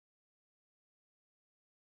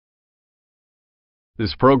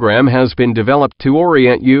This program has been developed to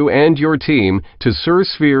orient you and your team to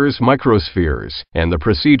spheres, microspheres, and the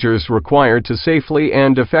procedures required to safely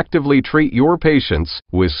and effectively treat your patients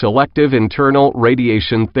with selective internal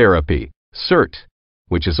radiation therapy, SIRT,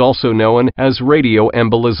 which is also known as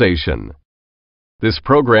radioembolization. This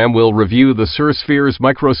program will review the spheres,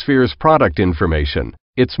 microspheres product information,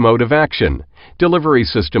 its mode of action, delivery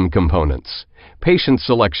system components, patient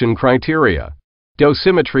selection criteria,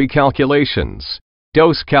 dosimetry calculations,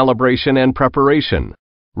 dose calibration and preparation,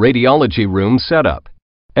 radiology room setup,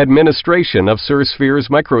 administration of spheres,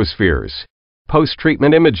 microspheres,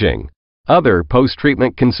 post-treatment imaging, other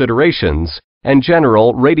post-treatment considerations, and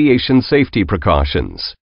general radiation safety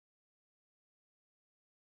precautions.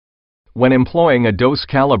 When employing a dose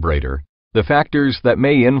calibrator, the factors that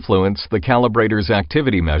may influence the calibrator's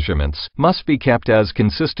activity measurements must be kept as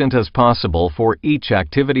consistent as possible for each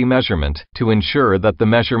activity measurement to ensure that the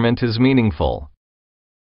measurement is meaningful.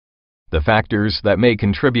 The factors that may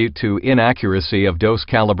contribute to inaccuracy of dose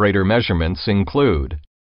calibrator measurements include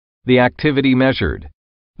the activity measured,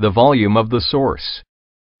 the volume of the source,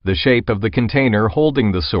 the shape of the container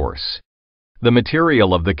holding the source, the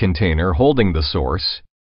material of the container holding the source,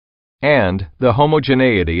 and the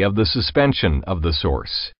homogeneity of the suspension of the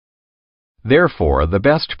source. Therefore, the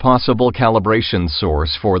best possible calibration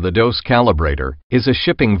source for the dose calibrator is a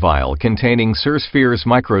shipping vial containing spheres,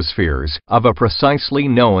 microspheres of a precisely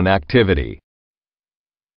known activity.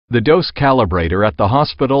 The dose calibrator at the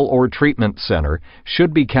hospital or treatment center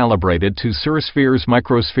should be calibrated to spheres,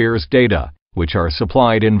 microspheres data, which are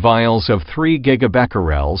supplied in vials of 3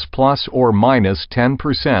 gigabecquerels plus or minus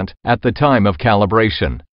 10% at the time of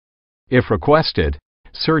calibration. If requested,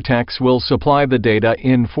 Sirtex will supply the data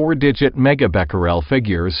in 4-digit megabecquerel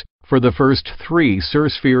figures for the first 3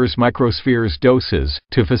 spheres, microspheres doses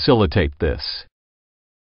to facilitate this.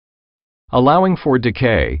 Allowing for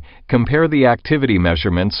decay, compare the activity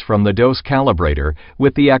measurements from the dose calibrator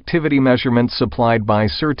with the activity measurements supplied by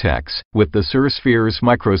Sirtex with the spheres,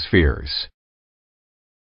 microspheres.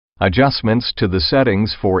 Adjustments to the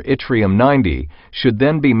settings for yttrium-90 should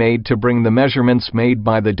then be made to bring the measurements made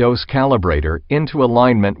by the dose calibrator into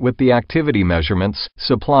alignment with the activity measurements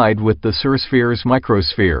supplied with the spheres,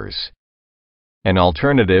 microspheres. An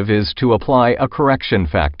alternative is to apply a correction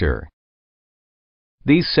factor.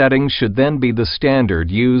 These settings should then be the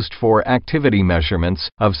standard used for activity measurements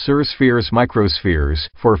of spheres, microspheres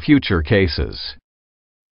for future cases.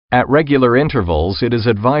 At regular intervals, it is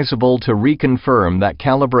advisable to reconfirm that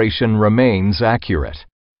calibration remains accurate.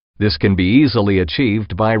 This can be easily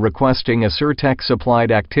achieved by requesting a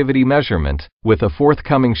Sirtex-supplied activity measurement with a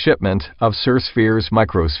forthcoming shipment of spheres,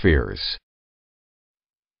 microspheres.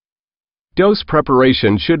 Dose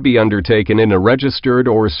preparation should be undertaken in a registered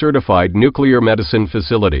or certified nuclear medicine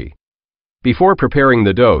facility. Before preparing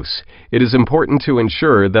the dose, it is important to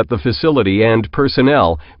ensure that the facility and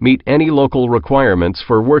personnel meet any local requirements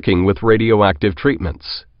for working with radioactive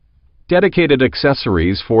treatments. Dedicated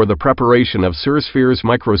accessories for the preparation of spheres,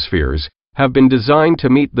 microspheres have been designed to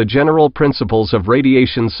meet the general principles of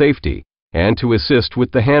radiation safety and to assist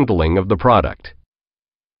with the handling of the product.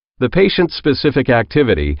 The patient-specific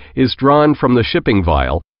activity is drawn from the shipping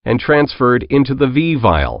vial and transferred into the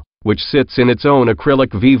V-vial, which sits in its own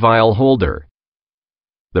acrylic V-vial holder.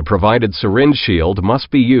 The provided syringe shield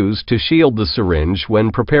must be used to shield the syringe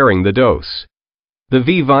when preparing the dose. The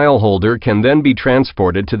V-vial holder can then be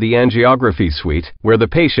transported to the angiography suite where the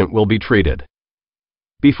patient will be treated.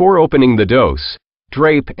 Before opening the dose,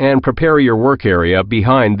 drape and prepare your work area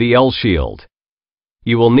behind the L-shield.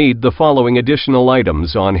 You will need the following additional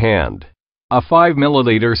items on hand: a 5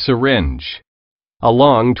 milliliter syringe, a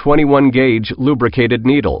long 21-gauge lubricated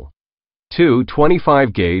needle, 2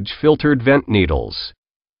 25-gauge filtered vent needles,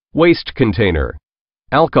 waste container,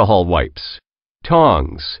 alcohol wipes,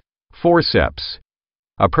 tongs, forceps,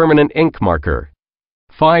 a permanent ink marker,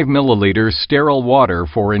 5 milliliter sterile water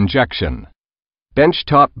for injection,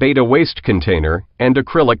 benchtop beta waste container and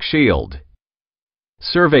acrylic shield,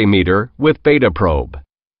 survey meter with beta probe.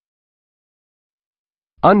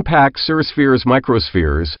 Unpack spheres,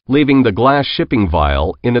 microspheres, leaving the glass shipping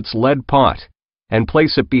vial in its lead pot, and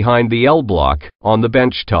place it behind the L block on the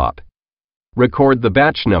bench top. Record the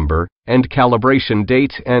batch number and calibration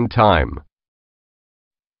date and time.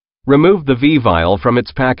 Remove the V-vial from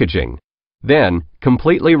its packaging. Then,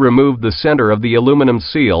 completely remove the center of the aluminum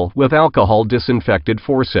seal with alcohol disinfected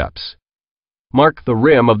forceps. Mark the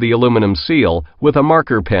rim of the aluminum seal with a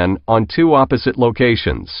marker pen on 2 opposite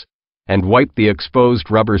locations, and wipe the exposed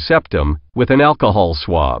rubber septum with an alcohol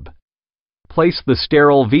swab. Place the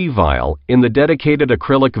sterile V-vial in the dedicated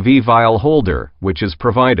acrylic V-vial holder, which is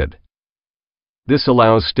provided. This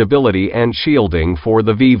allows stability and shielding for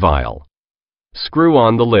the V-vial. Screw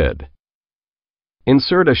on the lid.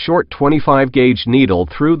 Insert a short 25-gauge needle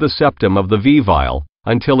through the septum of the V-vial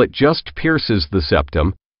until it just pierces the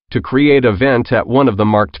septum to create a vent at one of the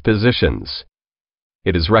marked positions.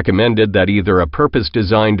 It is recommended that either a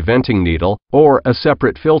purpose-designed venting needle or a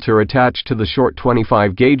separate filter attached to the short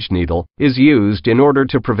 25-gauge needle is used in order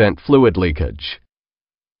to prevent fluid leakage.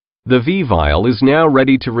 The V-vial is now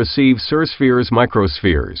ready to receive Sirtex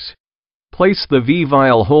microspheres. Place the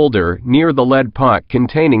V-vial holder near the lead pot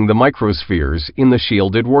containing the microspheres in the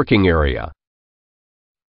shielded working area.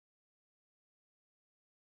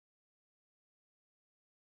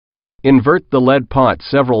 Invert the lead pot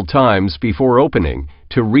several times before opening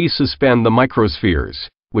to resuspend the microspheres,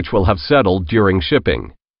 which will have settled during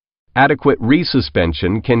shipping. Adequate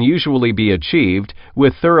resuspension can usually be achieved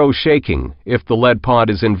with thorough shaking if the lead pot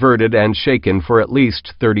is inverted and shaken for at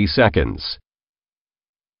least 30 seconds.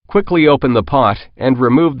 Quickly open the pot and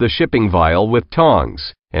remove the shipping vial with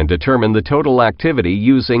tongs and determine the total activity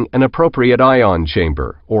using an appropriate ion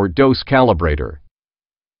chamber or dose calibrator.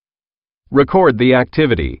 Record the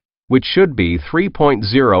activity, which should be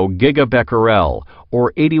 3.0 gigabecquerel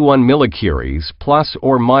or 81 millicuries plus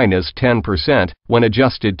or minus 10% when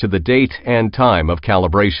adjusted to the date and time of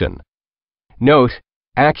calibration. Note,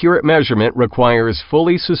 accurate measurement requires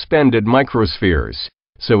fully suspended microspheres,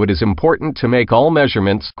 so it is important to make all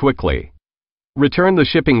measurements quickly. Return the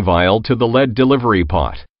shipping vial to the lead delivery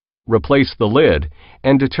pot. Replace the lid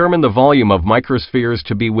and determine the volume of microspheres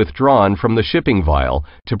to be withdrawn from the shipping vial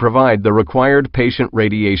to provide the required patient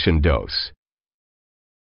radiation dose.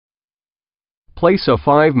 Place a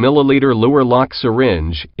 5 milliliter Luer lock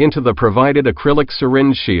syringe into the provided acrylic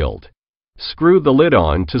syringe shield. Screw the lid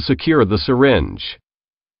on to secure the syringe.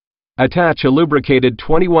 Attach a lubricated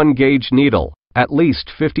 21-gauge needle, at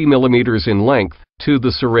least 50 millimeters in length, to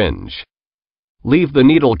the syringe. Leave the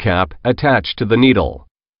needle cap attached to the needle.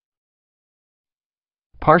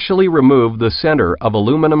 Partially remove the center of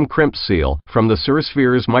aluminum crimp seal from the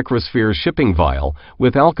Sirtex microsphere shipping vial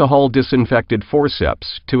with alcohol disinfected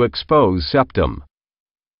forceps to expose septum.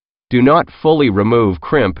 Do not fully remove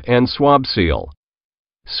crimp and swab seal.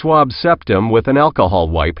 Swab septum with an alcohol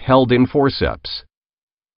wipe held in forceps.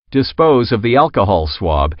 Dispose of the alcohol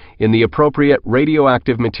swab in the appropriate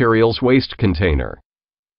radioactive materials waste container.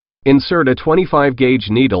 Insert a 25-gauge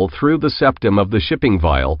needle through the septum of the shipping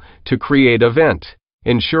vial to create a vent,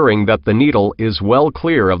 ensuring that the needle is well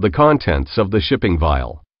clear of the contents of the shipping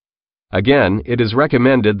vial. Again, it is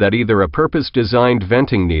recommended that either a purpose-designed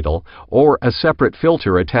venting needle or a separate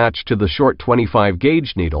filter attached to the short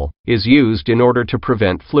 25-gauge needle is used in order to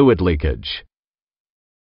prevent fluid leakage.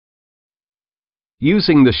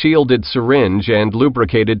 Using the shielded syringe and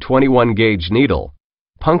lubricated 21-gauge needle,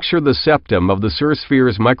 puncture the septum of the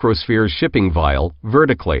Sirtex microsphere shipping vial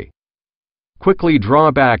vertically. Quickly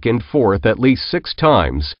draw back and forth at least 6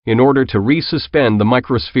 times in order to resuspend the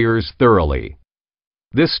microspheres thoroughly.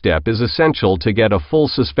 This step is essential to get a full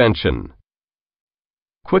suspension.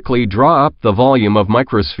 Quickly draw up the volume of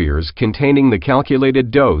microspheres containing the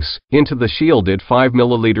calculated dose into the shielded 5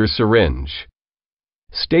 milliliter syringe.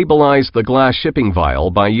 Stabilize the glass shipping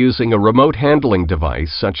vial by using a remote handling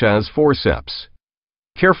device such as forceps.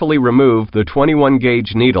 Carefully remove the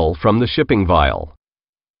 21-gauge needle from the shipping vial.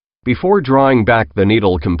 Before drawing back the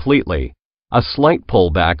needle completely, a slight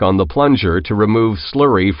pull back on the plunger to remove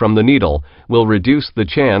slurry from the needle will reduce the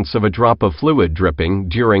chance of a drop of fluid dripping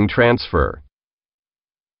during transfer.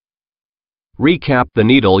 Recap the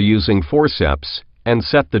needle using forceps and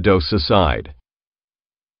set the dose aside.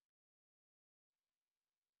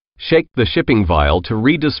 Shake the shipping vial to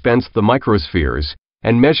redispense the microspheres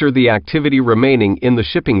and measure the activity remaining in the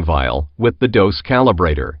shipping vial with the dose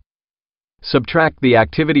calibrator. Subtract the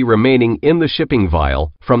activity remaining in the shipping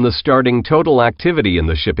vial from the starting total activity in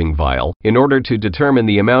the shipping vial in order to determine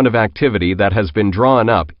the amount of activity that has been drawn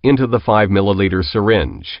up into the 5 milliliter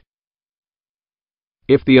syringe.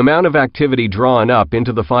 If the amount of activity drawn up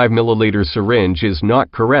into the 5 milliliter syringe is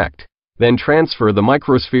not correct, then transfer the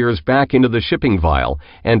microspheres back into the shipping vial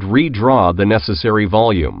and redraw the necessary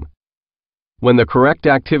volume. When the correct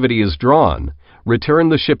activity is drawn, return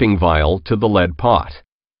the shipping vial to the lead pot.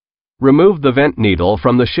 Remove the vent needle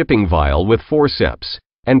from the shipping vial with forceps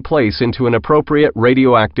and place into an appropriate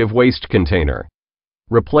radioactive waste container.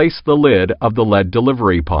 Replace the lid of the lead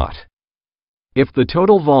delivery pot. If the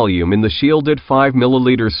total volume in the shielded 5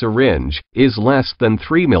 milliliter syringe is less than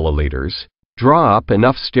 3 milliliters, draw up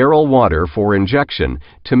enough sterile water for injection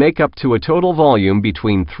to make up to a total volume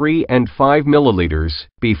between 3 and 5 milliliters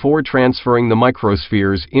before transferring the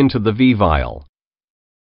microspheres into the V-vial.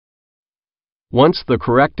 Once the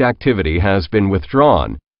correct activity has been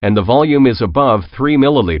withdrawn and the volume is above 3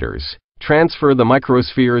 milliliters, transfer the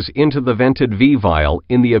microspheres into the vented V-vial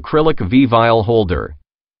in the acrylic V-vial holder.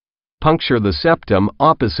 Puncture the septum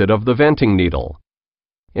opposite of the venting needle.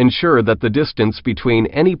 Ensure that the distance between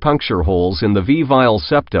any puncture holes in the V-vial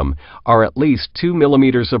septum are at least 2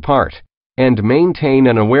 millimeters apart, and maintain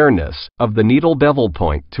an awareness of the needle bevel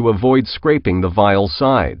point to avoid scraping the vial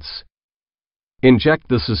sides. Inject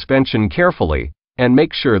the suspension carefully and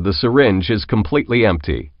make sure the syringe is completely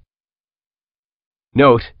empty.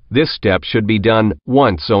 Note, this step should be done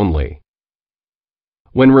once only.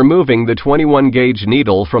 When removing the 21-gauge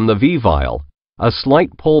needle from the V-vial, a slight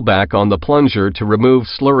pullback on the plunger to remove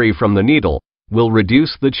slurry from the needle will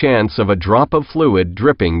reduce the chance of a drop of fluid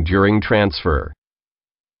dripping during transfer.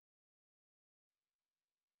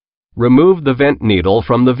 Remove the vent needle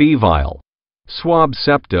from the V-vial. Swab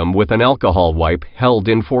septum with an alcohol wipe held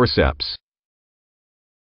in forceps.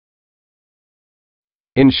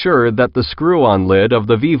 Ensure that the screw-on lid of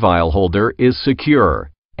the V-vial holder is secure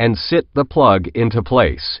and sit the plug into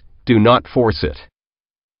place. Do not force it.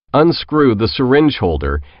 Unscrew the syringe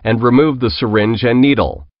holder and remove the syringe and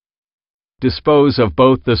needle. Dispose of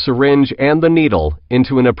both the syringe and the needle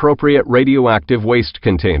into an appropriate radioactive waste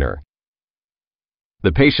container.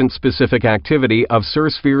 The patient-specific activity of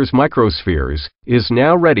Sirtex microspheres is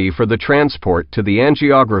now ready for the transport to the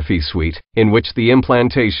angiography suite in which the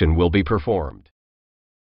implantation will be performed.